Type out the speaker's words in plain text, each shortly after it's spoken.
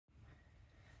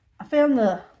found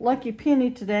the lucky penny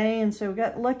today, and so we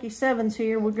got lucky sevens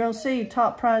here. We're gonna see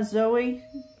top prize Zoe.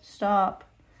 Stop.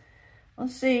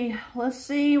 Let's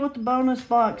see what the bonus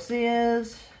box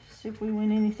is. See if we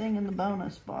win anything in the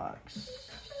bonus box.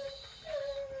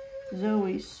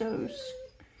 Zoe sauce.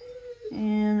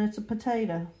 And it's a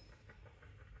potato.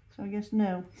 So I guess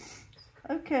no.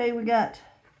 Okay, we got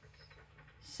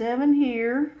 7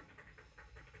 here.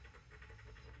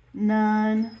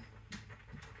 9,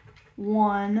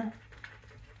 1,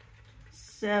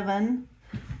 7,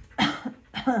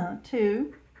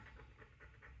 2.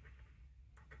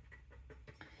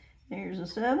 There's a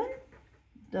 7.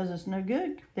 Does us no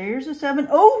good. There's a 7.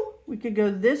 Oh, we could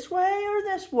go this way or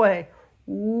this way.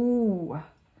 Ooh.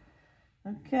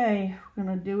 Okay, we're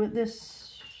gonna do it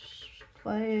this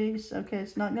place. Okay,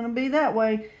 it's not gonna be that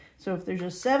way. So if there's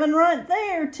a 7 right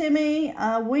there, Timmy,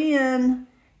 I win.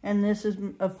 And this is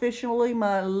officially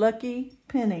my lucky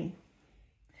penny.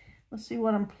 Let's see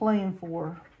what I'm playing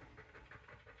for.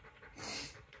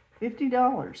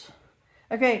 $50.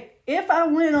 Okay, if I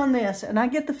win on this and I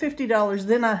get the $50,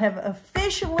 then I have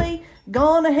officially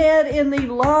gone ahead in the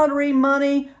lottery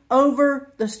money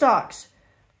over the stocks.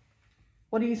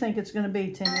 What do you think it's going to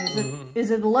be, Timmy?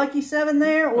 Is it a lucky 7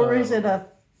 there, or is it a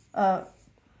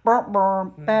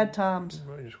bad times?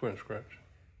 You just go and scratch.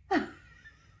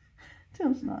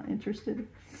 Tim's not interested.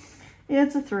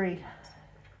 It's a 3.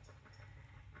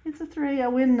 It's a 3. I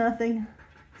win nothing.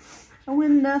 I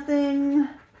win nothing.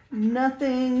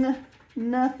 Nothing.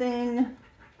 Nothing.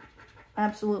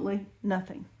 Absolutely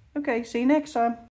nothing. Okay, see you next time.